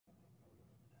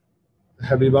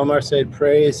Habib Umar said,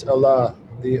 "Praise Allah,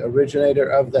 the originator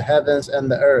of the heavens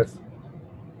and the earth,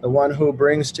 the one who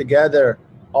brings together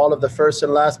all of the first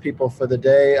and last people for the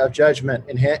day of judgment.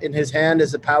 In his hand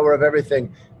is the power of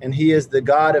everything, and he is the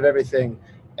God of everything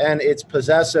and its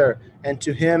possessor, and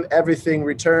to him everything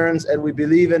returns, and we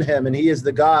believe in him, and he is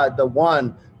the God, the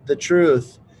one, the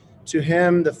truth. To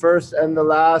him the first and the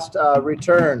last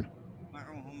return.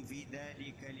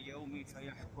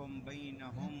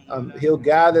 He'll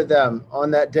gather them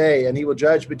on that day, and he will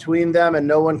judge between them, and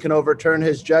no one can overturn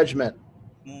his judgment."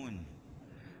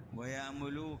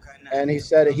 And he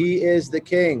said, he is the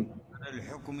king,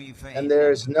 and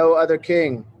there is no other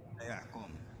king.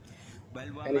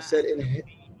 And he said,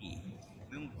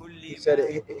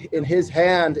 in his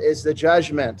hand is the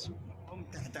judgment.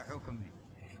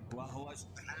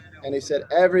 And he said,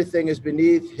 everything is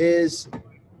beneath his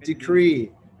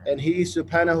decree. And he,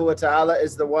 subhanahu wa ta'ala,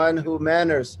 is the one who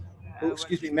manages,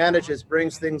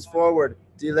 brings things forward,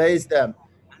 delays them.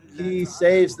 He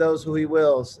saves those who he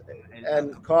wills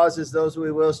and causes those who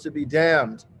he wills to be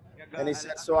damned. And he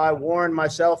said, so I warn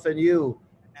myself and you,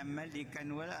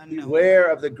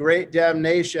 beware of the great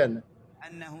damnation.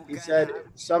 He said,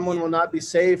 someone will not be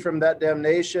saved from that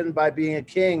damnation by being a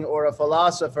king or a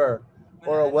philosopher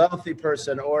or a wealthy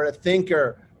person or a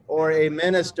thinker or a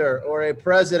minister or a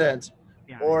president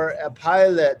or a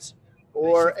pilot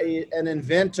or an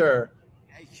inventor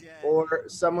or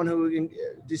someone who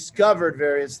discovered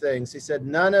various things. He said,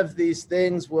 none of these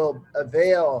things will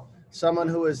avail someone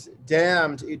who is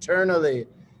damned eternally.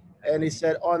 And he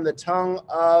said, on the tongue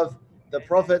of the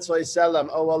Prophet ﷺ,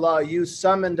 oh Allah, you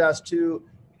summoned us to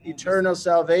eternal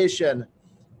salvation.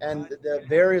 And the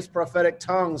various prophetic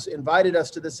tongues invited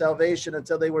us to the salvation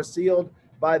until they were sealed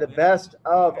by the best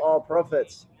of all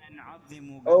prophets.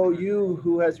 Oh, you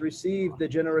who has received the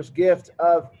generous gift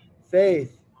of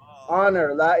faith,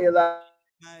 honor, la ilaha,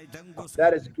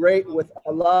 that is great with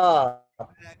Allah,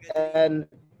 and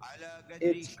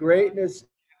its greatness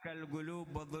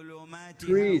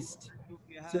increased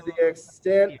to the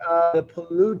extent of the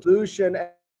pollution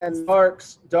and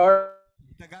dark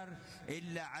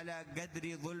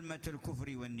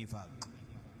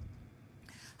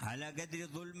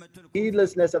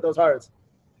heedlessness of those hearts,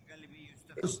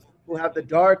 those who have the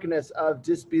darkness of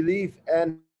disbelief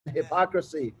and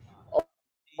hypocrisy.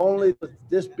 Only with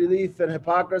disbelief and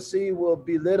hypocrisy will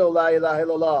belittle la ilaha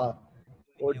illallah,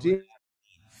 or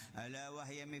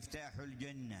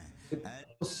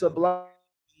sublime.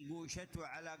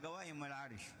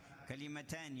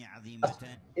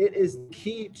 It is the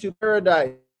key to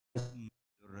paradise.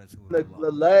 The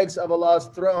legs of Allah's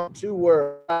throne, two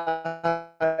words,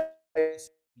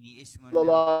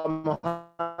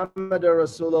 Muhammad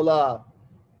Rasulullah.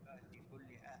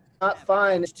 Not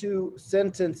find two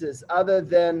sentences other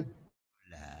than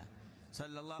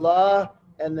Allah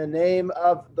and the name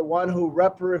of the one who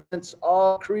represents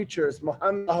all creatures,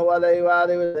 Muhammad,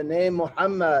 the name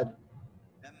Muhammad.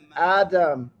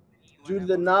 Adam, due to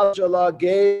the knowledge Allah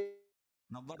gave,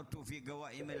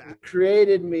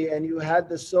 created me, and you had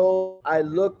the soul. I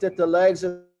looked at the legs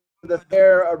of the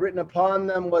hair written upon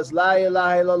them was La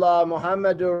ilaha illallah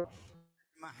Muhammadur.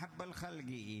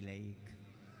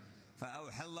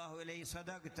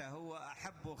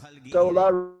 So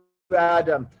Allah,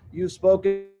 Adam, you've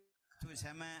spoken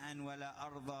سماء ولا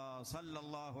أرضا صلى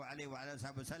الله عليه وعلى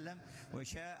آله وسلم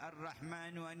وشاء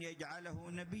الرحمن أن يجعله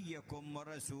نبيكم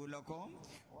ورسولكم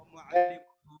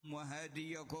ومعلمكم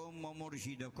وهاديكم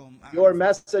ومرشدكم. Your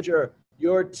messenger,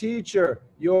 your teacher,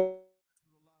 your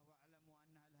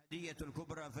الهدية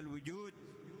الكبرى في الوجود.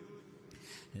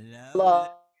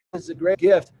 Allah is a great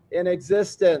gift in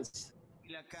existence.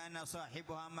 كان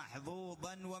صاحبها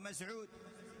محظوظا ومسعود.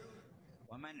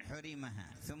 ومن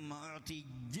حرمها ثم أعطي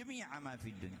جميع ما في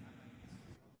الدنيا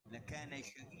لكان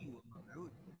شقي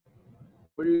ومبعود.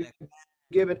 We're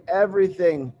given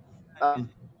everything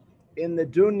in the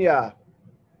dunya,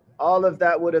 all of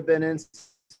that would have been in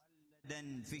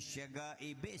في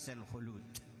الشقاء بئس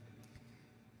الخلود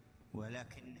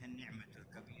ولكنها النعمة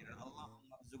الكبيرة.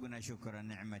 اللهم ارزقنا شكر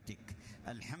نعمتك.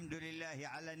 الحمد لله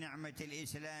على نعمة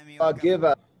الإسلام.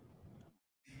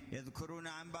 يذكرون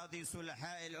عن بعض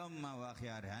صلحاء الأمة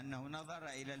وأخيارها أنه نظر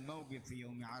إلى الموقف في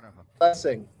يوم عرفة.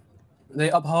 Blessing. They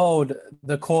uphold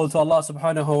the call to Allah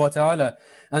subhanahu wa ta'ala,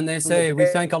 and they say, we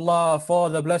thank Allah for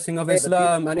the blessing of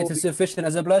Islam, and it is sufficient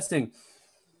as a blessing.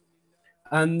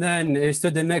 And then he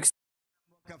stood the next.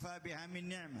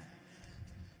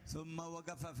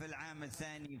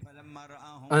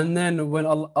 And then when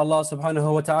Allah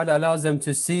subhanahu wa ta'ala allows them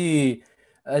to see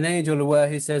an angel where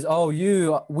he says, oh,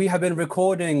 we have been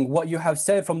recording what you have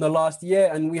said from the last year,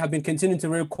 and we have been continuing to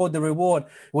record the reward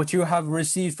what you have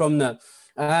received from that.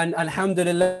 And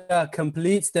alhamdulillah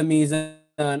completes the mizan.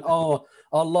 Oh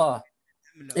Allah,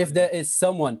 if there is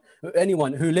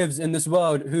anyone who lives in this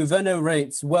world who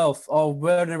venerates wealth or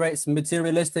venerates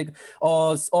materialistic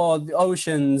or the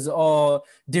oceans or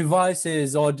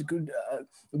devices, or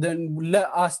then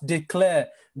let us declare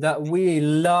that we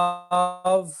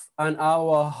love and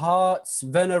our hearts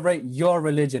venerate your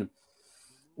religion.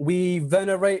 We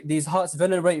venerate, these hearts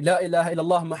venerate La ilaha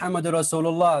illallah Muhammadur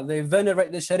Rasulullah. They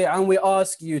venerate the Sharia, and we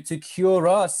ask you to cure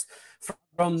us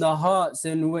from the hearts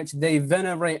in which they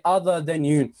venerate other than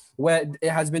you, where it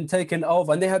has been taken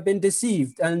over and they have been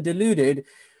deceived and deluded,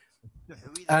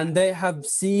 and they have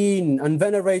seen and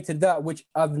venerated that which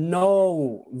have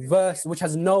no verse, which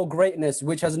has no greatness,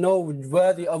 which has no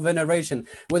worthy of veneration,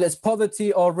 whether it's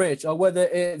poverty or rich, or whether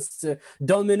it's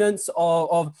dominance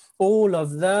or of all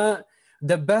of that.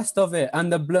 The best of it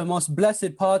and the most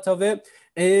blessed part of it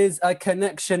is a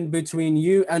connection between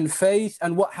you and faith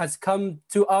and what has come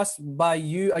to us by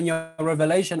you and your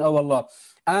revelation, O Allah.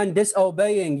 And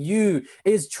disobeying you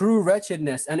is true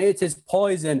wretchedness, and it is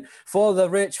poison for the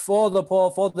rich, for the poor,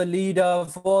 for the leader,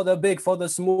 for the big, for the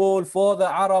small, for the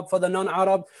Arab, for the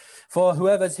non-Arab, for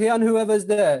whoever's here and whoever's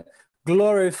there.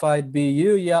 Glorified be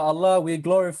you, Ya Allah. We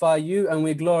glorify you and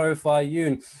we glorify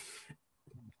you.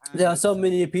 There are so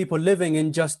many people living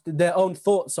in just their own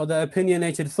thoughts or their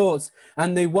opinionated thoughts,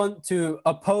 and they want to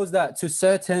oppose that to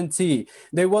certainty.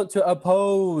 They want to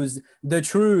oppose the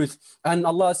truth. And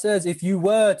Allah says, if you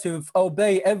were to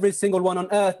obey every single one on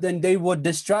earth, then they would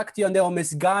distract you and they will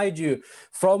misguide you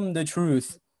from the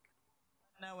truth.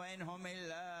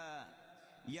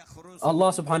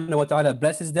 Allah subhanahu wa ta'ala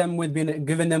blesses them with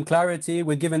giving them clarity,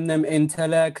 with giving them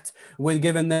intellect, with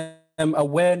giving them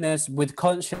awareness, with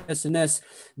consciousness.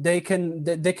 They can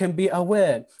be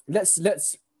aware. Let's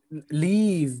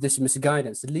leave this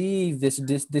misguidance, leave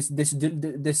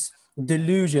this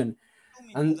delusion,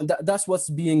 and that's what's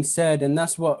being said, and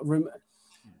that's what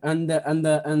and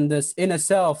this inner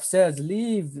self says,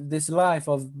 leave this life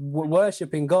of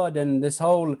worshipping God and this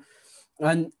whole,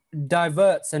 and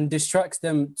diverts and distracts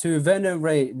them to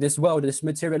venerate this world, this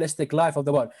materialistic life of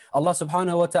the world. Allah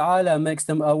subhanahu wa ta'ala makes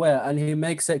them aware, and he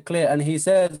makes it clear, and he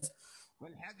says,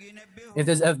 if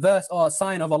there's a verse or a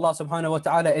sign of Allah subhanahu wa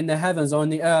ta'ala in the heavens or on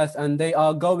the earth, and they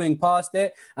are going past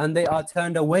it and they are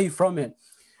turned away from it,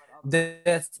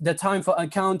 the time for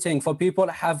accounting for people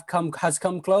has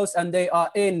come close, and they are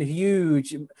in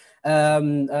huge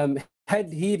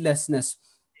heedlessness.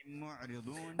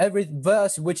 Every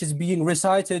verse which is being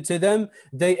recited to them,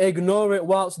 they ignore it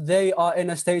whilst they are in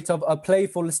a state of a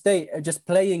playful state, just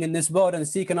playing in this world and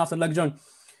seeking after luxury.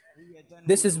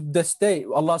 This is the state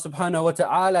Allah subhanahu wa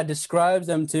ta'ala describes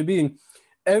them to be.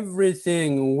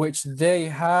 Everything which they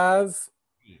have,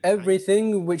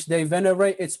 everything which they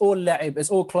venerate, it's all la'ib, it's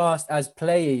all classed as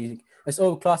play, it's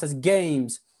all classed as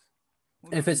games.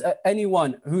 If it's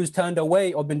anyone who's turned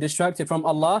away or been distracted from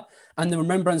Allah and the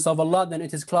remembrance of Allah, then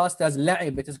it is classed as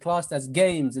la'ib, it is classed as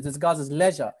games, it is classed as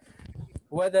leisure.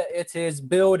 Whether it is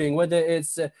building, whether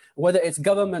it's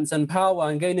governments and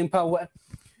power and gaining power.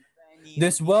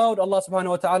 This world, Allah subhanahu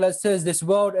wa ta'ala says, this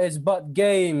world is but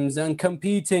games and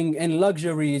competing in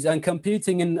luxuries and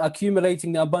competing in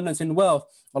accumulating the abundance in wealth.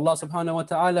 Allah subhanahu wa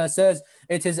ta'ala says,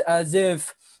 it is as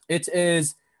if it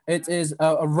is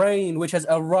a rain which has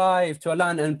arrived to a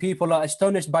land, and people are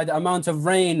astonished by the amount of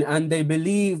rain, and they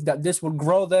believe that this will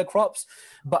grow their crops,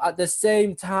 but at the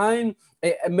same time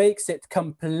it makes it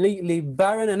completely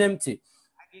barren and empty.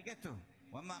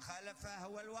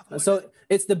 So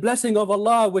it's the blessing of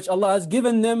Allah which Allah has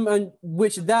given them, and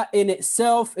which that in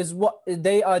itself is what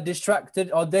they are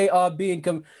distracted, or they are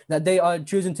that they are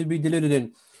choosing to be deluded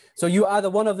in. So you are either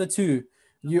one of the two.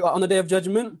 You are on the Day of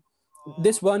Judgment.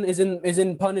 This one is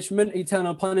in punishment,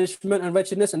 eternal punishment and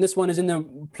wretchedness, and this one is in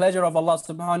the pleasure of Allah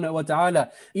subhanahu wa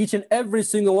ta'ala. Each and every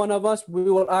single one of us, we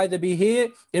will either be here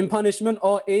in punishment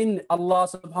or in Allah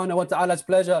subhanahu wa ta'ala's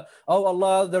pleasure. Oh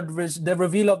Allah, the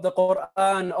reveal of the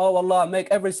Quran, oh Allah, make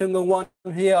every single one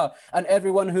here and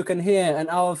everyone who can hear, and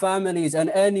our families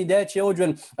and their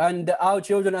children and our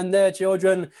children and their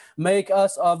children, make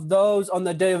us of those on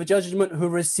the Day of Judgment who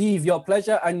receive your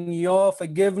pleasure and your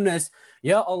forgiveness.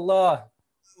 Ya Allah,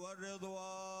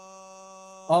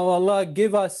 oh Allah,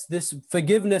 give us this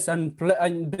forgiveness and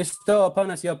bestow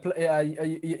upon us your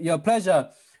pleasure.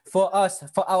 for us,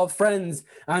 for our friends,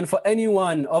 and for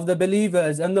anyone of the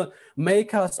believers, and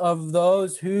make us of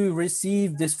those who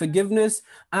receive this forgiveness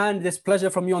and this pleasure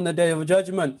from you on the day of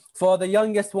judgment. For the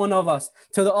youngest one of us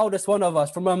to the oldest one of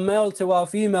us, from our male to our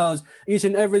females, each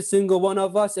and every single one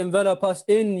of us, envelop us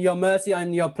in your mercy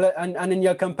and and in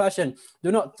your compassion.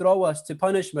 Do not throw us to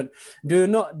punishment. Do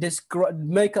not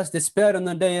make us despair on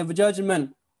the day of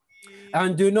judgment.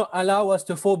 And do not allow us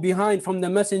to fall behind from the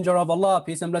messenger of Allah,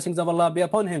 peace and blessings of Allah be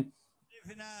upon him.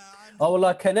 Oh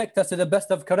Allah, connect us to the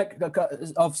best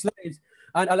of slaves,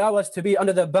 and allow us to be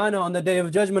under the banner on the day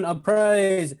of judgment of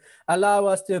praise. Allow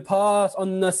us to pass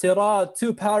on the sirat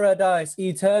to paradise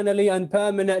eternally and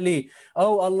permanently.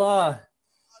 Oh Allah,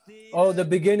 oh, the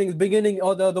beginning,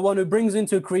 or the one who brings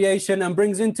into creation and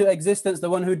brings into existence, the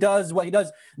one who does what he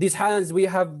does. These hands, we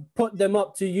have put them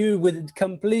up to you with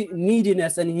complete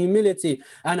neediness and humility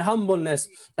and humbleness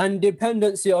and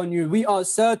dependency on you. We are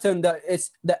certain that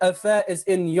the affair is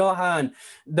in your hand.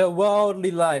 The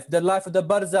worldly life, the life of the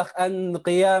barzakh and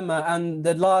qiyamah and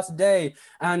the last day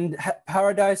and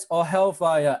paradise or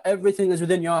hellfire, everything is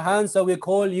within your hands. So we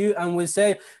call you and we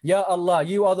say, Ya Allah,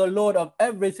 you are the Lord of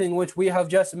everything which we have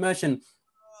just mentioned.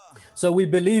 So we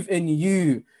believe in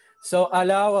you. So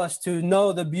allow us to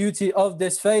know the beauty of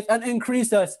this faith and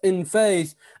increase us in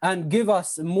faith and give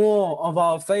us more of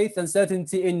our faith and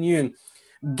certainty in you.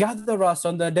 Gather us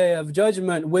on the day of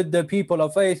judgment with the people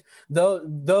of faith,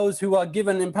 those who are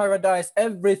given in paradise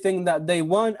everything that they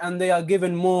want, and they are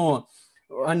given more.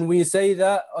 And we say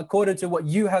that according to what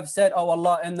you have said, O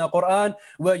Allah, in the Quran,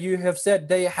 where you have said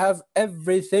they have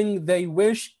everything they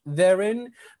wish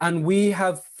therein, and we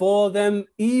have for them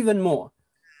even more.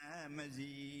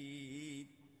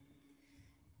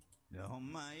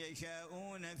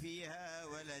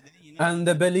 And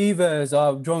the believers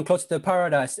are drawn close to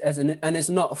paradise, and it's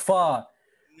not far.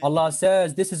 Allah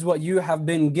says, this is what you have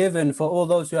been given for all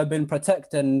those who have been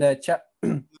protected in their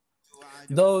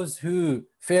those who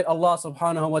fear Allah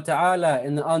subhanahu wa ta'ala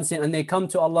in the unseen, and they come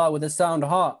to Allah with a sound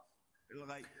heart.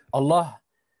 Allah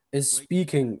is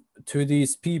speaking to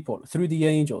these people through the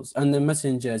angels and the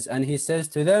messengers, and he says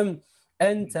to them,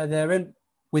 enter therein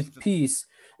with peace.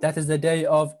 That is the day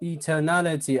of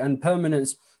eternality and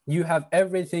permanence. You have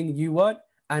everything you want,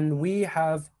 and we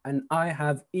have, and I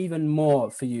have even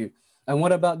more for you. And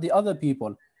what about the other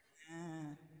people?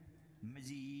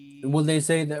 Will they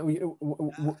say that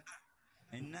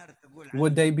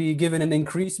would they be given an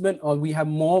increasement, or we have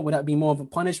more? Would that be more of a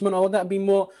punishment, or would that be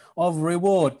more of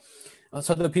reward?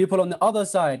 So the people on the other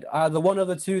side are the one of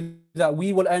the two that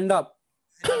we will end up.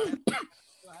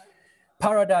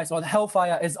 Paradise or the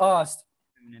hellfire is asked,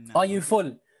 are you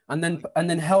full? And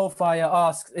then hellfire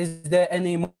asks, is there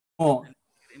any more?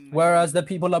 Whereas the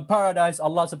people of paradise,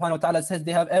 Allah subhanahu wa ta'ala says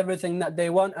they have everything that they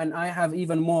want, and I have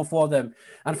even more for them.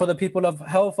 And for the people of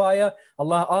hellfire,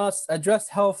 Allah asks, address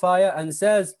hellfire and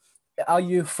says, are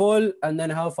you full? And then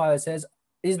hellfire says,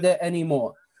 is there any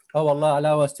more? Oh Allah,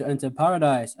 allow us to enter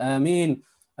paradise. Ameen.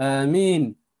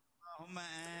 Ameen.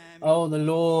 Oh, the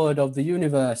Lord of the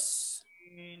universe.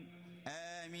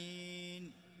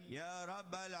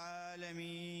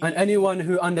 And anyone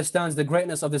who understands the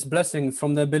greatness of this blessing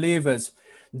from the believers,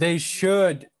 they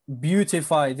should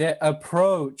beautify their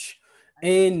approach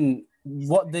in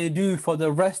what they do for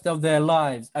the rest of their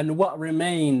lives and what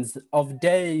remains of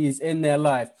days in their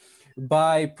life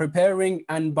by preparing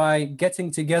and by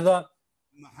getting together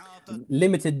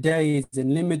limited days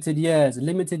and limited years,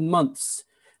 limited months,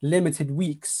 limited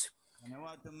weeks,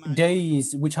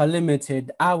 days which are limited,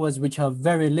 hours which are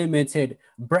very limited,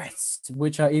 breaths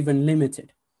which are even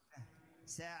limited.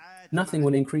 Nothing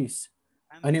will increase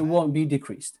and it won't be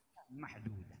decreased.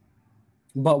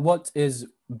 But what is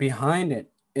behind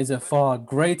it is a far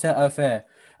greater affair.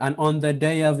 And on the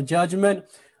day of judgment,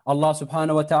 Allah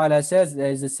subhanahu wa ta'ala says there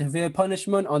is a severe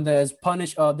punishment, and there is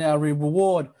there are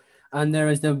reward, and there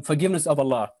is the forgiveness of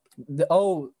Allah.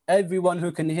 Everyone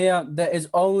who can hear, there is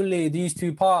only these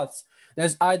two paths.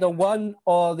 There's either one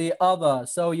or the other.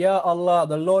 So, Ya Allah,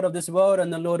 the Lord of this world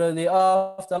and the Lord of the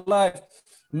afterlife,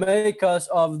 make us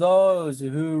of those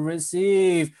who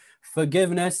receive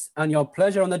forgiveness and your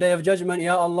pleasure on the day of judgment,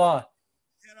 Ya Allah.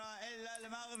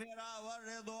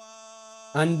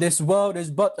 And this world is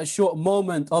but a short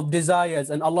moment of desires,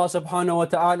 and Allah subhanahu wa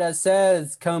ta'ala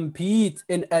says, compete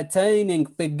in attaining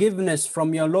forgiveness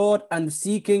from your Lord and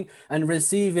seeking and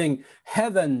receiving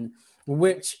heaven,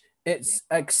 which it's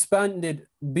expanded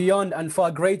beyond and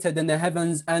far greater than the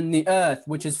heavens and the earth,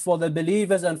 which is for the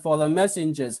believers and for the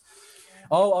messengers.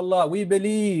 Oh Allah, we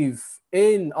believe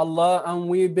in Allah and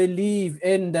we believe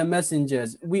in the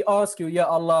messengers. We ask you, Ya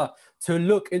Allah, to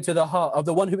look into the heart of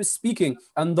the one who is speaking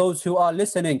and those who are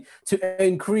listening, to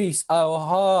increase our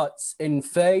hearts in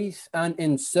faith and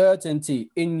in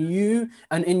certainty in you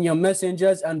and in your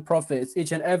messengers and prophets,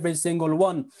 each and every single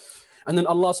one. And then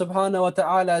Allah subhanahu wa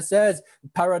ta'ala says,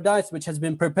 paradise which has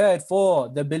been prepared for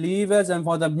the believers and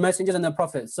for the messengers and the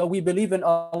prophets. So we believe in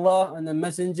Allah and the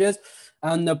messengers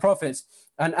and the prophets.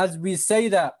 And as we say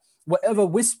that, whatever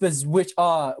whispers which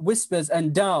are whispers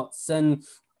and doubts and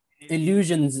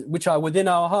illusions which are within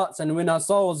our hearts and within our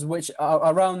souls which are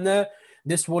around there,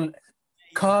 this will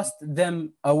cast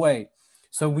them away.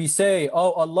 So we say,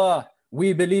 oh Allah,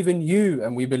 we believe in you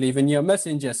and we believe in your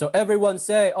messenger. So everyone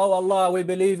say, oh Allah, we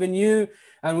believe in you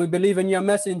and we believe in your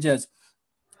messengers.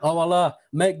 Oh Allah,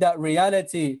 make that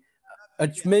reality,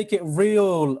 make it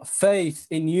real faith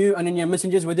in you and in your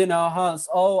messengers within our hearts.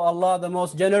 Oh Allah, the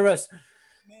most generous.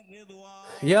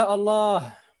 Ya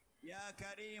Allah.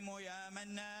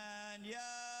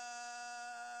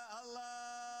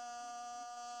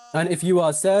 And if you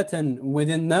are certain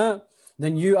within that,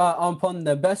 then you are upon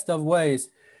the best of ways.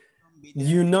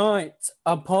 Unite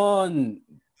upon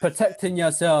protecting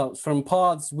yourselves from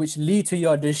paths which lead to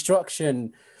your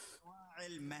destruction,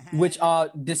 which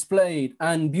are displayed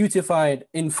and beautified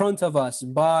in front of us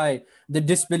by the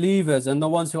disbelievers and the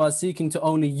ones who are seeking to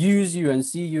only use you and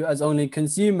see you as only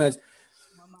consumers.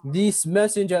 This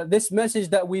message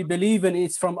that we believe in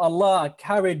is from Allah,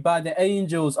 carried by the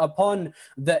angels upon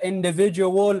the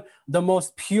individual, the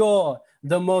most pure,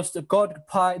 the most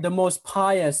the most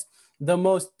pious, the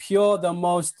most pure, the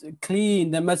most clean,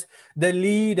 the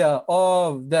leader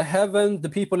of the heavens, the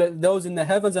people, those in the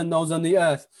heavens and those on the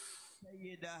earth.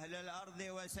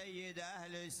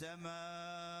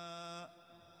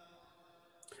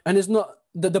 And it's not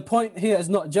the point here is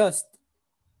not just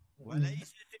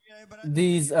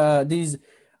these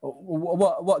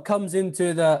what comes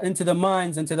into the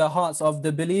minds, into the hearts of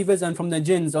the believers and from the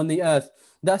jinns on the earth.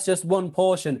 That's just one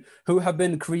portion who have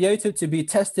been created to be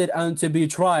tested and to be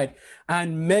tried,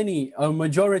 and many, a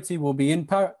majority will be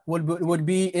would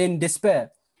be in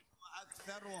despair,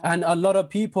 and a lot of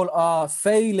people are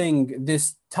failing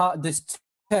this test,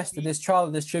 this trial,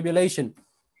 this tribulation.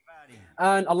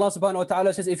 And Allah subhanahu wa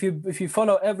ta'ala says, if you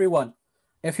follow everyone,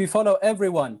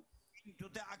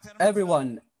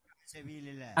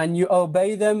 and you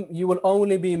obey them, you will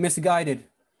only be misguided.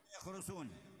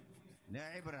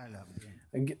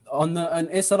 On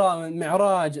Isra and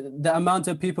Mi'raj, the amount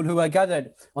of people who are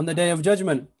gathered on the Day of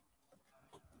Judgment,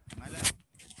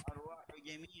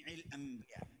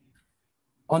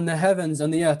 on the heavens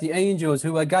and the earth, the angels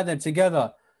who were gathered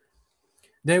together,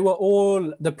 they were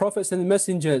all, the prophets and the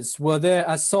messengers were there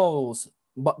as souls,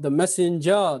 but the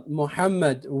messenger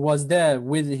Muhammad was there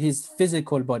with his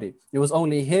physical body. It was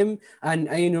only him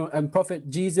and Prophet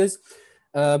Jesus,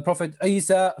 Prophet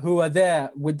Isa, who were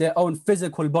there with their own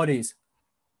physical bodies.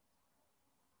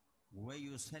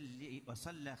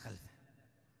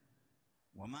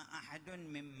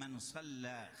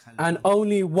 And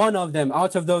only one of them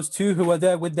out of those two who were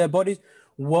there with their bodies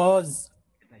was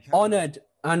honored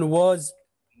and was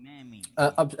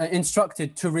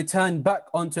instructed to return back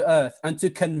onto earth and to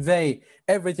convey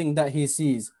everything that he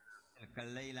sees.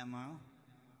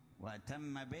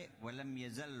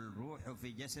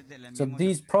 So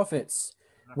these prophets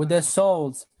with their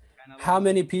souls, how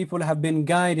many people have been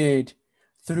guided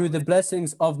through the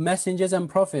blessings of messengers and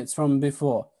prophets from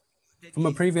before, from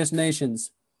the previous nations?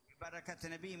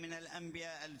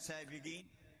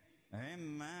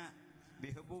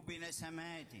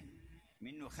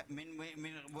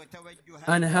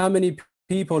 And how many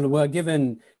people were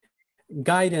given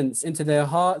guidance into their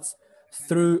hearts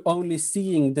through only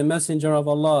seeing the messenger of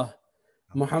Allah,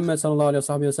 Muhammad sallallahu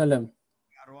alaihi wasallam.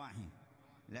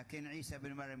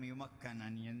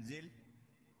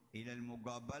 إلى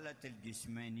المقابلة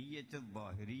الجسمانية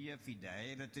الظاهرية في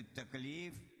دائرة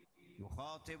التكليف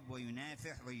يخاطب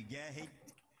وينافح ويجاهد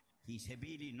في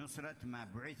سبيل نصرة ما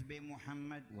بعث به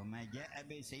محمد وما جاء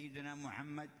به سيدنا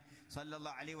محمد صلى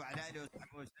الله عليه وعلى آله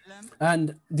وسلم.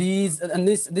 And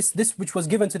this which was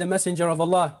given to the messenger of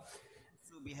Allah,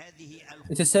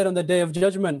 it is said on the Day of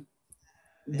Judgment,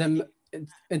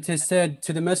 it is said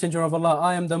to the messenger of Allah,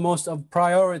 I am the most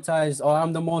prioritized, or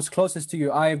I'm the most closest to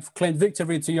you. I've claimed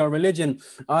victory to your religion.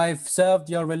 I've served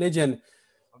your religion.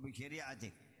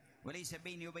 وليس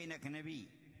بيني وبينك نبي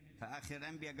فآخر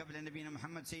الأنبياء قبل نبينا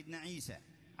محمد سيدنا عيسى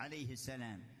عليه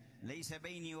السلام ليس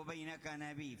بيني وبينك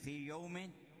نبي في يوم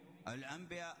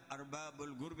الأنبياء أرباب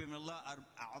القرب من الله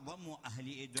أعظم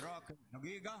أهل إدراك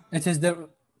الحقيقة. It is the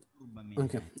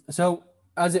okay. So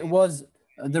as it was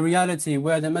the reality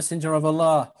where the Messenger of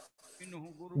Allah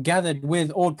gathered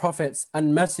with all prophets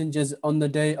and messengers on the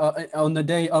day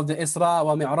of the Isra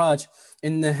wa Mi'raj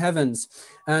in the heavens,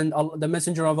 and the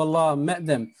Messenger of Allah met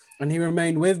them and he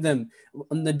remained with them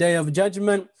on the day of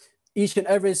judgment. Each and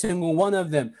every single one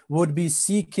of them would be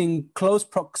seeking close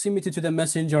proximity to the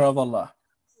Messenger of Allah.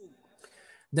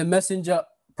 The messenger,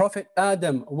 Prophet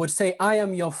Adam, would say, I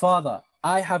am your father.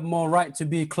 I have more right to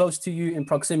be close to you in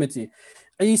proximity.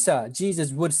 Isa,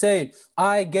 Jesus, would say,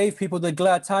 I gave people the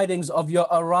glad tidings of your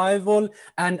arrival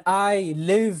and I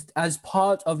lived as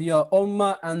part of your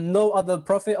ummah, and no other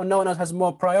prophet or no one else has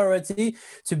more priority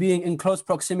to being in close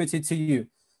proximity to you.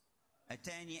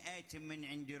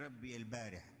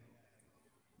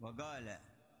 وقال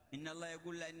إن الله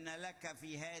يقول إن لك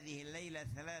في هذه الليلة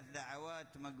 3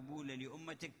 دعوات مقبولة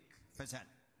لأمتك فسأل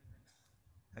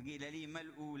فقيل لي ما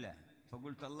الأولى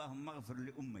فقلت اللهم اغفر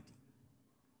لأمتي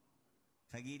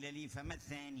فقيل لي فما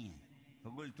الثانية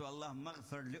فقلت اللهم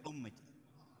اغفر لأمتي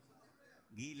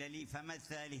قيل لي فما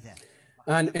الثالثة.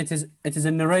 And it is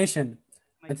a narration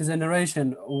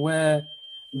where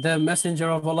the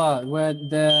Messenger of Allah, where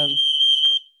the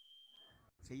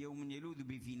يوم يلوذ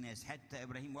به في الناس حتى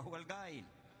إبراهيم وهو القائل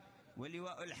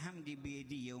ولواء الحمد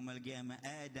بيدي يوم القيامة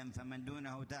آدم فمن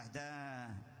دونه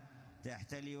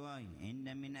تحت لواء.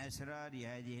 إن من أسرار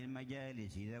هذه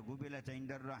المجالس إذا قبلت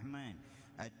عند الرحمن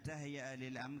التهيئة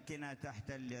للأمكنة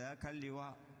تحت ذاك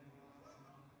اللواء.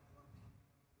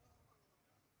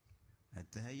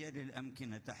 التهيئة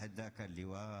للأمكنة تحت ذاك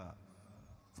اللواء.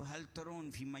 فهل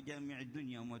ترون في مجامع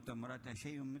الدنيا ومؤتمراتها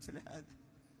شيء مثل هذا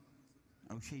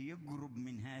أو شيء يقرب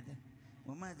من هذا؟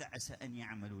 وماذا عسى أن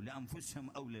يعملوا لأنفسهم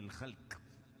أو للخلق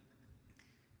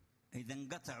إذا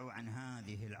انقطعوا عن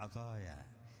هذه العطايا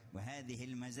وهذه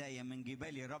المزايا من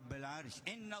قبل رب العرش.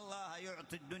 إن الله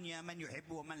يعطي الدنيا من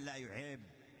يحب ومن لا يحب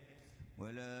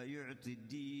ولا يعطي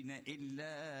الدين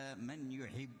إلا من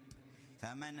يحب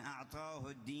فمن أعطاه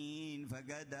الدين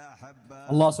فقد أحب.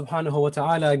 Allah subhanahu wa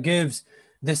ta'ala gives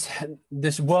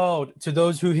this world to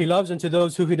those who he loves and to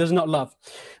those who he does not love,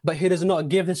 but he does not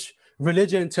give this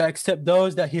religion to accept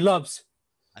those that he loves.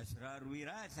 أسرار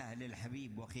وراثة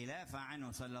للحبيب وخلافة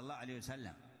عنه صلى الله عليه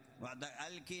وسلم وضع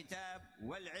الكتاب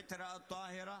والعترة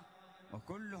الطاهرة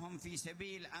وكلهم في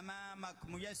سبيل أمامك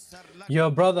ميسر لك. Your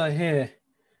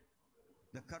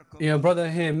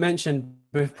brother here mentioned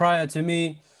prior to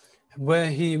me where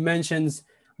he mentions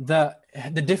that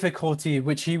the difficulty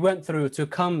which he went through to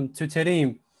come to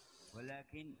Tarim,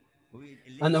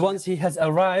 and once he has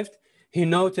arrived, he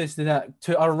noticed that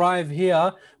to arrive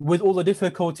here with all the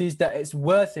difficulties, that it's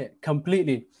worth it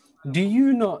completely. Do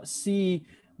you not see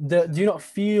do you not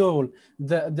feel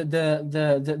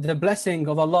the blessing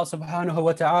of Allah subhanahu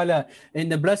wa ta'ala in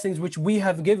the blessings which we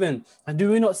have given? And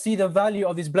do we not see the value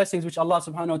of these blessings which Allah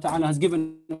subhanahu wa ta'ala has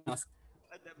given us?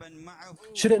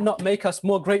 Should it not make us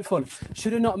more grateful?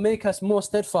 Should it not make us more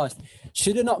steadfast?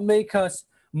 Should it not make us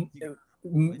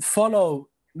follow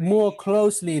more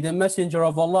closely the Messenger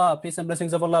of Allah, peace and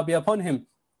blessings of Allah be upon him?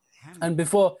 And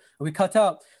before we cut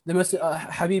out,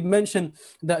 Habib mentioned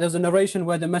that there's a narration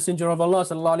where the Messenger of Allah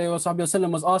sallallahu alaihi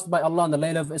wasallam was asked by Allah on the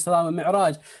Layl of Isra and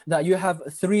Mi'raj that you have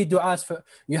three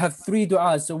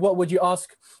du'as. So what would you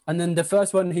ask? And then the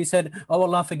first one he said, oh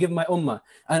Allah, forgive my ummah.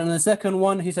 And on the second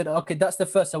one he said, okay, that's the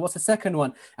first. So what's the second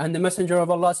one? And the Messenger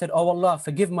of Allah said, oh Allah,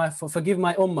 forgive my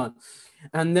ummah.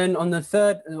 And then on the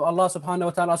third, Allah subhanahu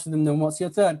wa ta'ala asked him, then what's your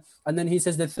third? And then he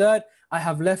says, the third, I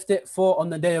have left it for on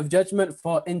the day of judgment,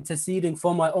 for interceding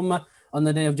for my ummah on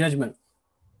the day of judgment.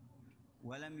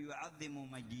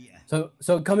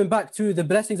 So coming back to the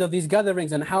blessings of these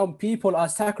gatherings and how people are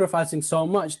sacrificing so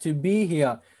much to be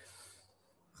here,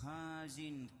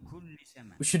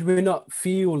 should we not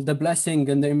feel the blessing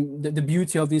and the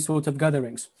beauty of these sort of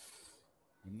gatherings?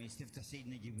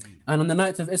 And on the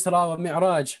night of Isra wa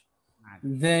Mi'raj,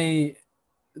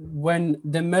 when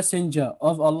the Messenger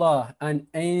of Allah and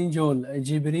Angel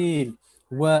Jibreel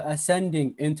were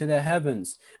ascending into the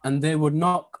heavens, and they would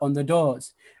knock on the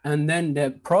doors, and then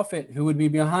the Prophet who would be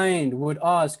behind would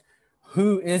ask,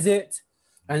 who is it?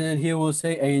 And then he will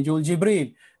say, Angel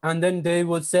Jibreel. And then they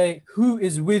would say, who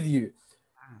is with you?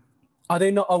 Are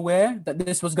they not aware that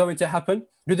this was going to happen?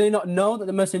 Do they not know that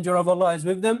the Messenger of Allah is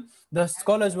with them? The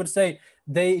scholars would say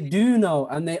they do know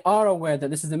and they are aware that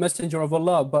this is the Messenger of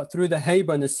Allah, but through the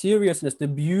hayba and the seriousness, the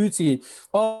beauty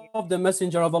of the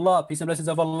Messenger of Allah, peace and blessings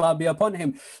of Allah be upon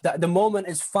him, that the moment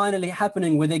is finally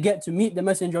happening where they get to meet the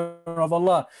Messenger of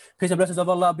Allah, peace and blessings of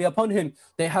Allah be upon him,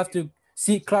 they have to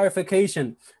seek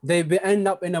clarification. They end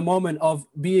up in a moment of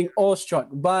being awestruck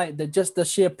by just the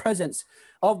sheer presence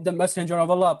of the Messenger of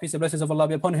Allah, peace and blessings of Allah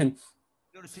be upon him.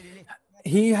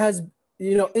 He has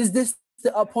is this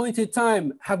the appointed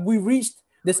time? Have we reached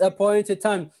this appointed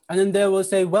time? And then they will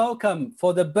say, welcome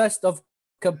for the best of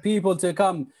people to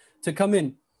come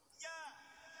in.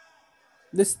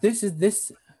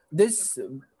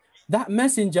 That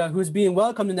messenger who's being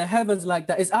welcomed in the heavens like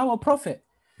that is our prophet.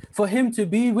 For him to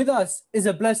be with us is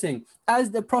a blessing.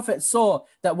 As the prophet saw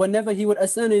that whenever he would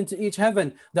ascend into each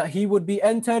heaven, that he would be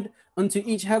entered unto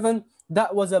each heaven,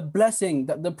 that was a blessing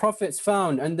that the prophets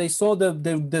found, and they saw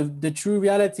the true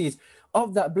realities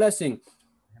of that blessing.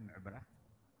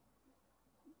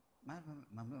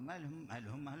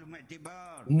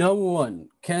 No one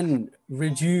can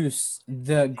reduce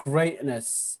the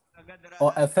greatness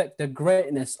or affect the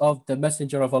greatness of the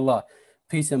Messenger of Allah.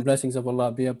 Peace and blessings of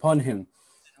Allah be upon him.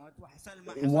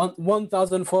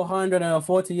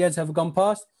 1,440 years have gone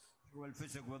past.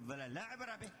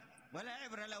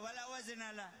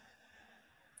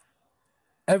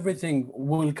 Everything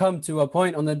will come to a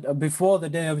point before the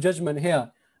day of judgment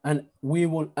here, and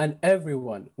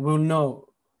everyone will know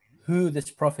who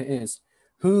this prophet is,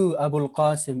 who Abu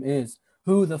al-Qasim is,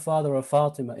 who the father of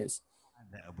Fatima is.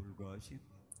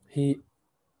 He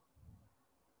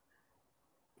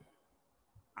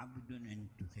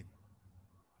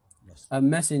a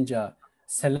messenger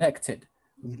selected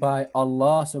by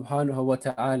Allah subhanahu wa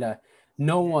ta'ala.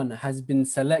 No one has been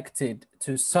selected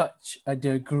to such a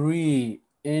degree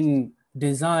in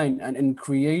design and in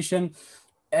creation,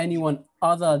 anyone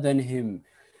other than him.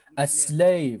 A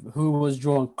slave who was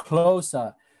drawn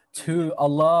closer to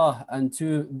Allah and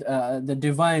to the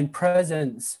divine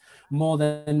presence more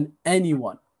than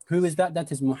anyone. Who is that?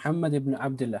 That is Muhammad ibn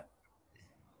Abdullah.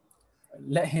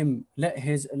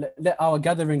 Let our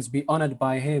gatherings be honored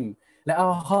by him. Let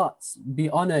our hearts be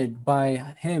honored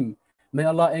by him. May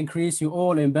Allah increase you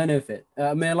all in benefit.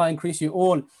 May Allah increase you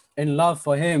all in love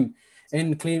for him,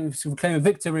 in claiming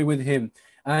victory with him,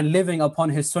 and living upon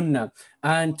his sunnah,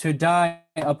 and to die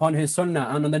upon his sunnah,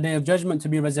 and on the day of judgment to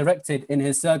be resurrected in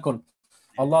his circle.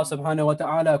 Allah subhanahu wa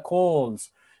ta'ala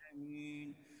calls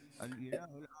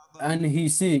and he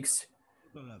seeks.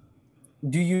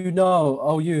 Do you know,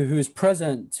 O you who is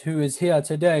present, who is here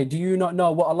today, do you not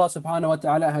know what Allah subhanahu wa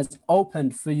ta'ala has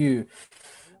opened for you?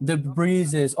 The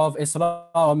breezes of Isra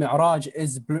or Mi'raj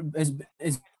is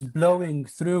blowing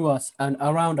through us and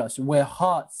around us, where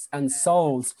hearts and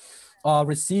souls are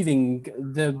receiving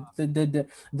the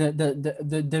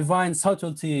divine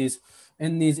subtleties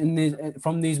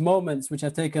from these moments which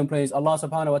have taken place. Allah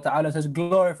subhanahu wa ta'ala says,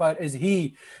 glorified is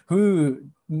he who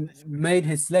made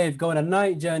his slave go on a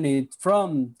night journey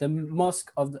from the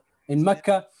mosque in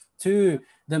Mecca to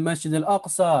the Masjid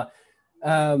al-Aqsa,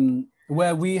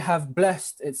 where we have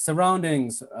blessed its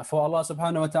surroundings. For Allah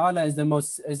subhanahu wa ta'ala is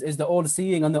the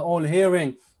all-seeing and the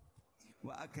all-hearing.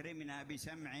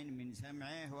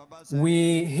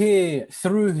 We hear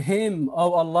through him,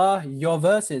 O Allah, your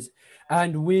verses,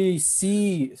 and we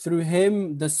see through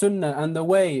him the sunnah and the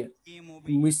way.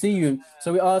 We see you.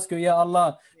 So we ask you, Ya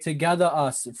Allah, to gather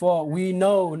us, for we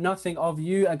know nothing of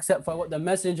you except for what the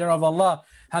Messenger of Allah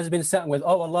has been sent with.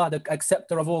 O Allah, the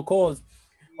acceptor of all calls.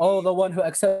 Oh, the one who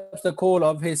accepts the call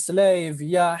of his slave.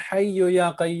 Ya Hayyu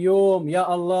Ya Qayyum, Ya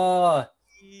Allah.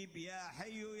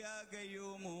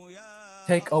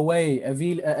 Take away,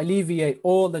 alleviate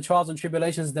all the trials and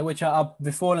tribulations that which are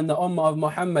befallen the Ummah of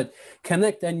Muhammad.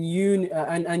 Connect and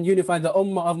unify the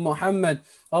Ummah of Muhammad.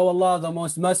 Oh Allah, the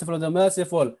most merciful of the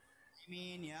merciful.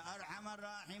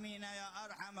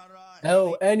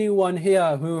 Oh, anyone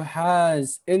here who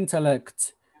has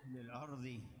intellect,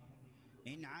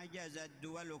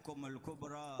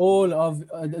 all of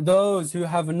those who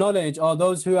have knowledge, or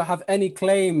those who have any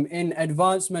claim in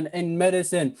advancement in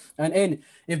medicine and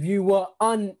if you were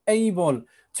unable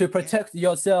to protect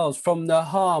yourselves from the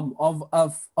harm of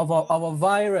a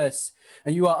virus,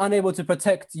 and you are unable to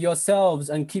protect yourselves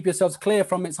and keep yourselves clear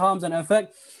from its harms and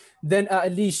effect, then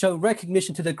at least show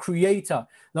recognition to the Creator,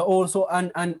 that also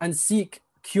and seek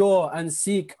cure and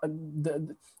seek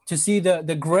to see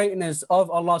the greatness of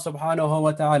Allah subhanahu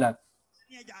wa ta'ala.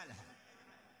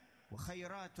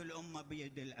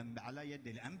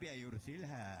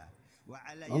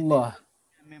 Allah,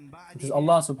 it is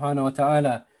Allah subhanahu wa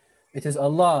ta'ala. It is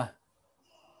Allah.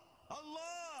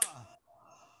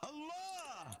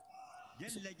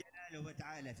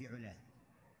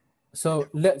 So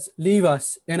let's leave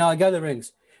us in our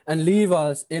gatherings and leave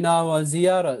us in our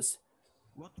ziyaras.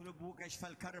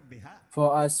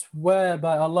 For I swear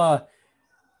by Allah,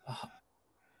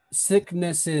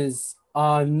 sicknesses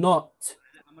are not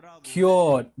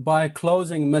cured by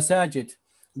closing masajid,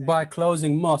 by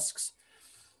closing mosques.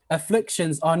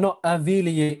 Afflictions are not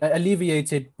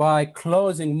alleviated by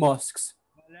closing mosques.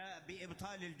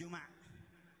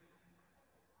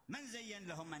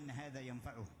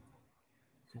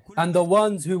 And the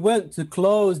ones who went to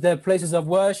close their places of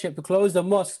worship, to close the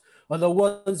mosques, are the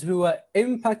ones who were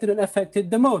impacted and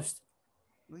affected the most.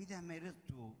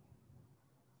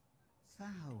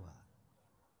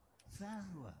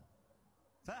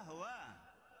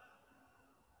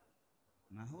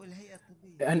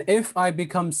 And if I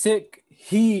become sick,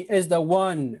 he is the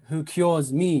one who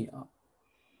cures me.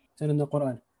 Said in the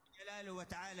Quran.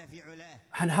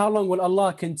 And how long will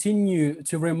Allah continue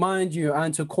to remind you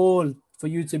and to call for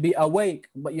you to be awake,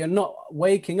 but you're not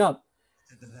waking up?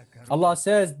 Allah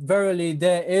says, verily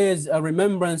there is a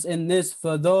remembrance in this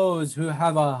for those who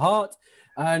have a heart,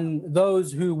 and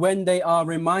those who, when they are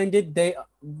reminded, they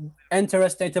enter a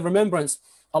state of remembrance.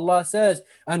 Allah says,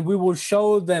 and we will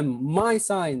show them my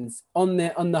signs on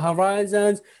the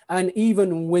horizons and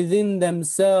even within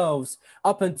themselves,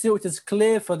 up until it is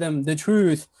clear for them the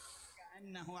truth.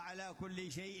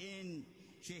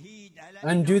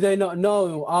 And do they not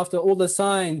know, after all the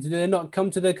signs, do they not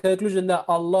come to the conclusion that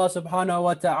Allah subhanahu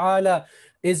wa ta'ala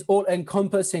is all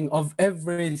encompassing of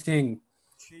everything?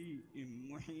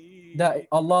 That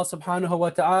Allah subhanahu wa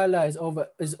ta'ala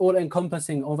is all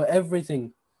encompassing over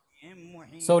everything.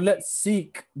 So let's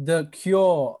seek the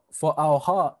cure for our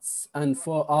hearts and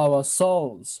for our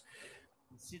souls,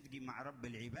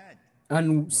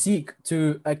 and seek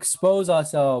to expose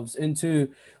ourselves into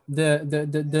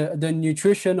the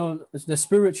nutritional, the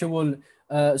spiritual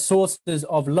sources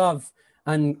of love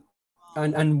and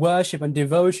worship and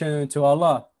devotion to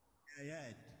Allah.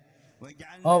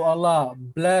 Oh Allah,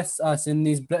 bless us in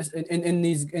these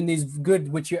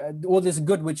good which all this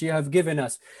good which you have given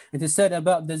us. It is said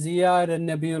about the ziyarah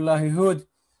Nabiullah Hud.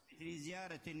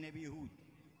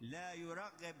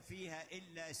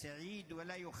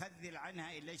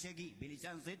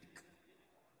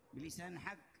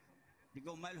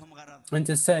 And it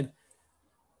is said,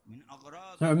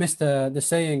 I missed the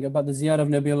saying about the ziyarah of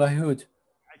Nabiullah Hud.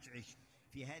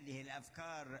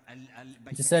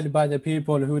 It is said by the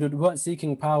people who weren't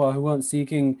seeking power, who weren't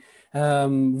seeking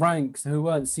ranks, who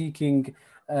weren't seeking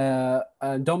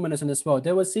dominance in this world.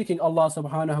 They were seeking Allah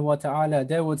subhanahu wa ta'ala.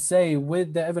 They would say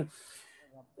with the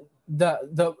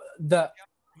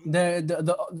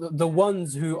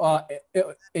ones who are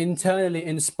internally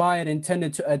inspired,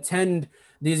 intended to attend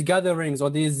these gatherings or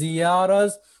these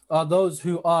ziyarahs, are those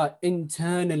who are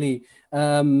internally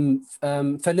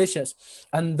fallacious,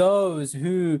 and those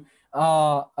who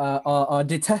are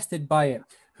detested by it,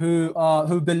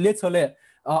 who belittle it,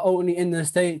 are only in the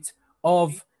state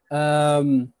of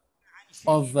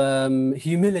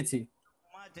humility.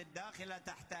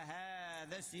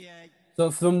 So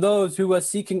from those who were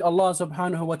seeking Allah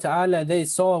subhanahu wa ta'ala, they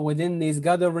saw within these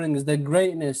gatherings the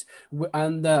greatness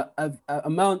and the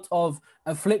amount of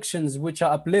afflictions which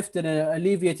are uplifted and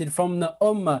alleviated from the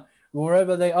ummah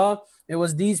wherever they are. It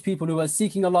was these people who were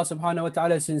seeking Allah subhanahu wa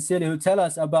ta'ala sincerely who tell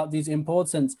us about these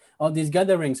importance of these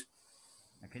gatherings.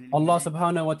 Allah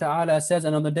subhanahu wa ta'ala says,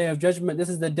 and on the day of judgment, this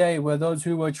is the day where those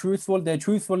who were truthful, their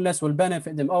truthfulness will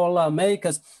benefit them. Oh Allah, make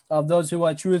us of those who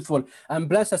are truthful and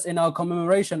bless us in our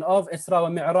commemoration of Isra wa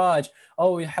Mi'raj.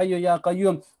 Oh Hayyu Ya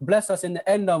Qayyum, bless us in the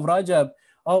end of Rajab.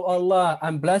 Oh Allah,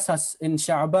 and bless us in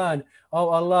Sha'ban. Oh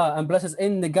Allah, and bless us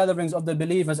in the gatherings of the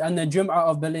believers and the Jum'ah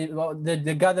of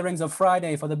the gatherings of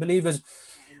Friday for the believers,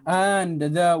 and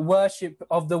the worship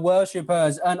of the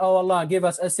worshippers. And oh Allah, give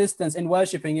us assistance in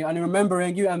worshipping you and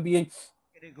remembering you and being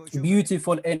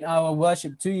beautiful in our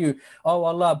worship to you. Oh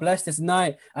Allah, bless this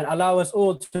night and allow us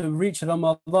all to reach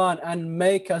Ramadan and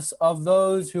make us of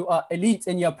those who are elite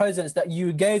in your presence, that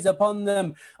you gaze upon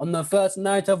them on the first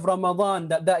night of Ramadan,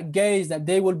 that gaze, that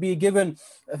they will be given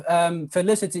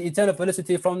felicity, eternal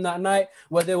felicity from that night,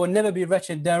 where they will never be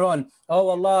wretched thereon. Oh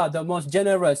Allah, the most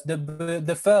generous,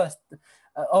 the first,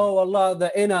 oh Allah,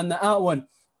 the inner and the outward.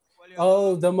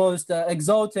 Oh, the most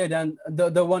exalted and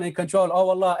the one in control. Oh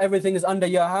Allah, everything is under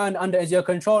your hand, under is your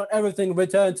control, everything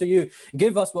returned to you.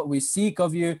 Give us what we seek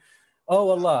of you.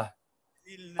 Oh Allah,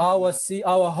 our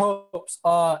hopes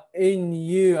are in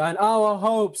you, and our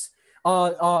hopes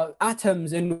are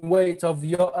atoms in weight of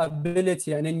your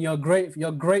ability and in your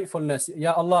gratefulness,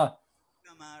 Ya Allah.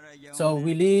 So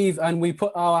we leave and we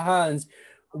put our hands,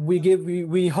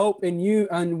 we hope in you,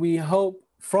 and we hope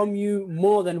from you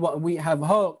more than what we have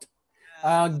hoped.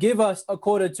 Give us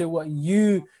according to what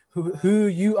who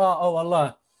you are, oh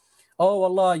Allah. Oh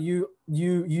Allah, you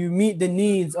meet the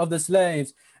needs of the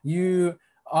slaves. You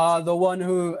are the one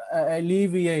who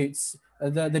alleviates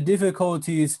the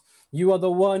difficulties. You are the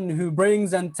one who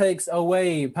brings and takes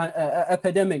away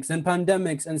epidemics and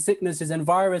pandemics and sicknesses and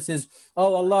viruses.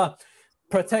 Oh Allah,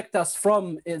 protect us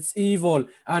from its evil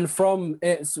and from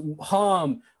its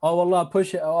harm. Oh Allah,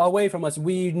 push it away from us.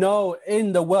 We know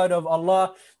in the word of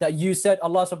Allah that you said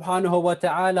Allah subhanahu wa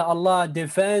ta'ala, Allah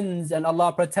defends and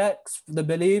Allah protects the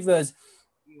believers.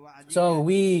 So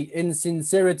we, in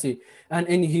sincerity and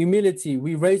in humility,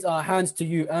 we raise our hands to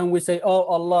you and we say, oh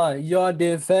Allah, your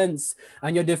defense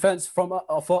and your defense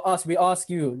for us, we ask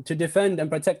you to defend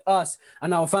and protect us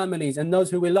and our families and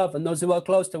those who we love and those who are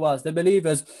close to us, the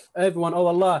believers, everyone. Oh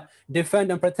Allah,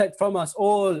 defend and protect from us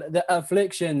all the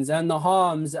afflictions and the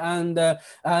harms and the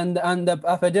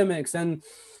epidemics and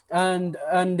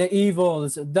the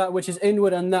evils, that which is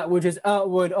inward and that which is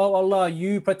outward. Oh Allah,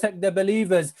 you protect the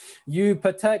believers, you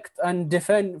protect and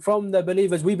defend from the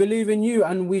believers. We believe in you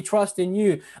and we trust in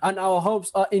you and our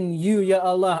hopes are in you, Ya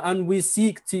Allah, and we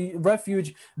seek to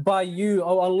refuge by you,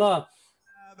 oh Allah.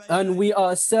 And we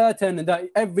are certain that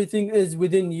everything is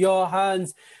within your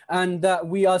hands and that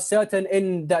we are certain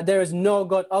in that there is no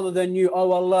God other than you.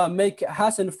 Oh Allah, make it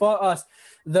hasten for us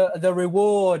the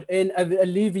reward in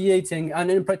alleviating and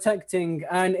in protecting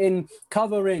and in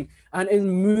covering and in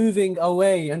moving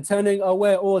away and turning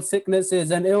away all sicknesses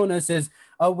and illnesses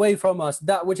away from us,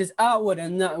 that which is outward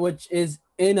and that which is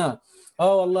inner.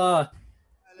 Oh Allah,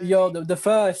 you're the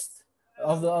first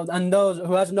of and those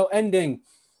who has no ending.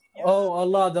 Oh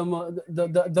Allah,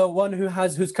 the one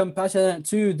who's compassionate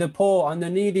to the poor and the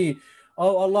needy.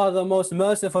 Oh Allah, the most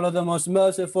merciful of the most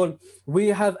merciful. We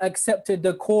have accepted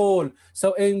the call,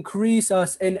 so increase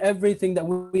us in everything that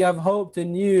we have hoped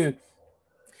in you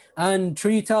and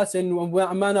treat us in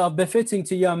a manner befitting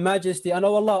to your majesty. And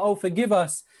oh Allah, oh forgive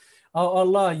us. Oh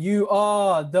Allah, you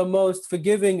are the most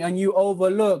forgiving and you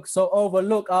overlook, so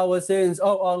overlook our sins.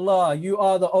 Oh Allah, you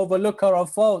are the overlooker of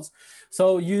faults,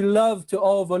 so you love to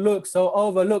overlook, so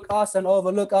overlook us and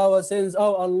overlook our sins.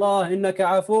 Oh Allah,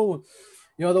 innaka afu.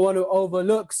 You're the one who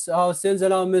overlooks our sins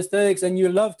and our mistakes, and you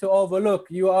love to overlook.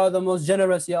 You are the most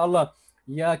generous, Ya Allah.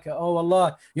 Oh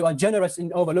Allah, you are generous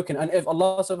in overlooking. And if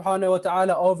Allah subhanahu wa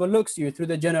ta'ala overlooks you through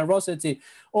the generosity,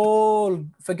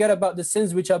 forget about the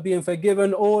sins which are being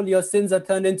forgiven. All your sins are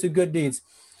turned into good deeds.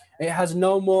 It has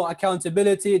no more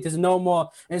accountability. It is no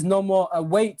more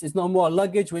weight. It's no more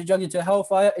luggage which drags you to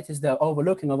hellfire. It is the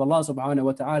overlooking of Allah subhanahu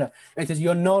wa ta'ala. It is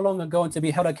you're no longer going to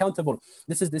be held accountable.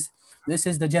 This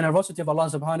is the generosity of Allah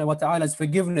subhanahu wa ta'ala's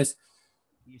forgiveness.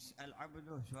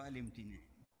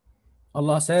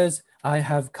 Allah says, I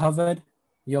have covered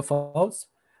your faults.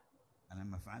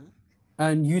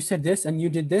 And you said this and you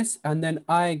did this, and then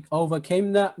I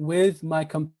overcame that with my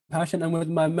compassion and with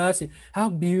my mercy. How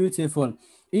beautiful.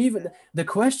 Even the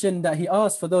question that he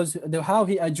asks for those, how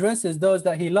he addresses those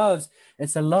that he loves,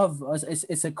 it's a love,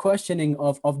 it's a questioning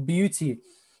of beauty,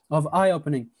 of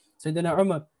eye-opening. Sayyidina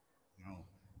Umar.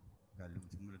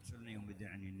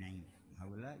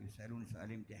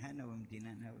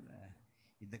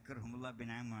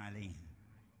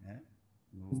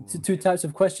 Two types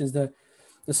of questions.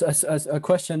 A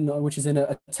question which is in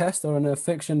a test, or in a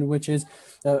fiction which is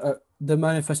the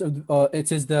manifest,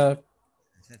 it is the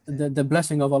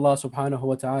blessing of Allah subhanahu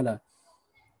wa ta'ala.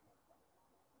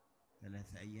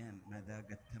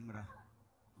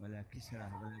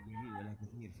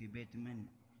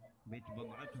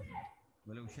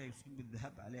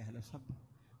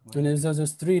 And it was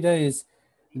just 3 days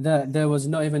that there was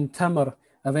not even tamar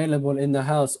available in the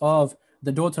house of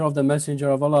the daughter of the Messenger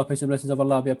of Allah, peace and blessings of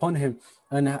Allah be upon him.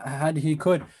 And had he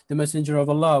could, the Messenger of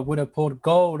Allah would have poured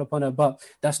gold upon her, but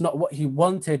that's not what he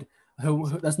wanted.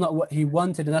 That's not what he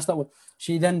wanted, and that's not what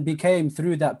she then became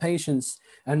through that patience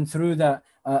and through that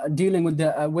dealing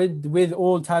with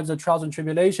all types of trials and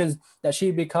tribulations, that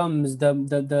she becomes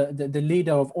the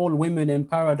leader of all women in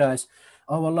paradise.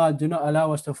 Oh Allah, do not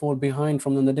allow us to fall behind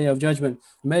from the day of judgment.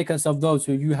 Make us of those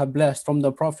who you have blessed, from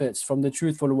the prophets, from the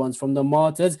truthful ones, from the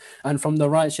martyrs, and from the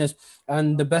righteous,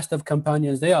 and the best of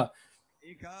companions they are.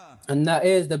 And that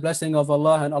is the blessing of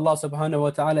Allah, and Allah subhanahu wa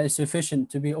ta'ala is sufficient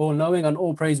to be all-knowing, and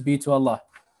all praise be to Allah.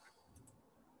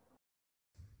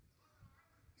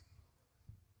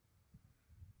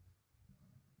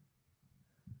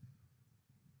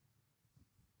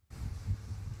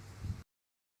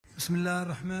 بسم الله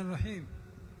الرحمن الرحيم.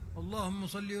 اللهم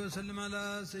صل وسلم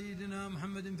على سيدنا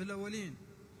محمد في الأولين،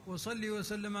 وصل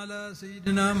وسلم على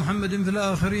سيدنا محمد في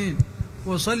الآخرين،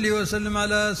 وصل وسلم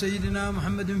على سيدنا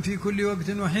محمد في كل وقت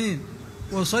وحين،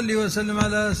 وصل وسلم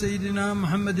على سيدنا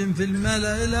محمد في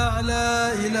الملأ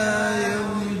الأعلى إلى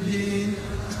يوم الدين،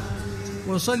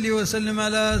 وصل وسلم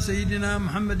على سيدنا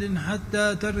محمد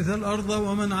حتى ترث الأرض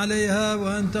ومن عليها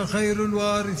وأنت خير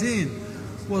الوارثين،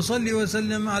 وصل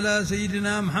وسلم على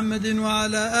سيدنا محمد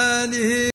وعلى آله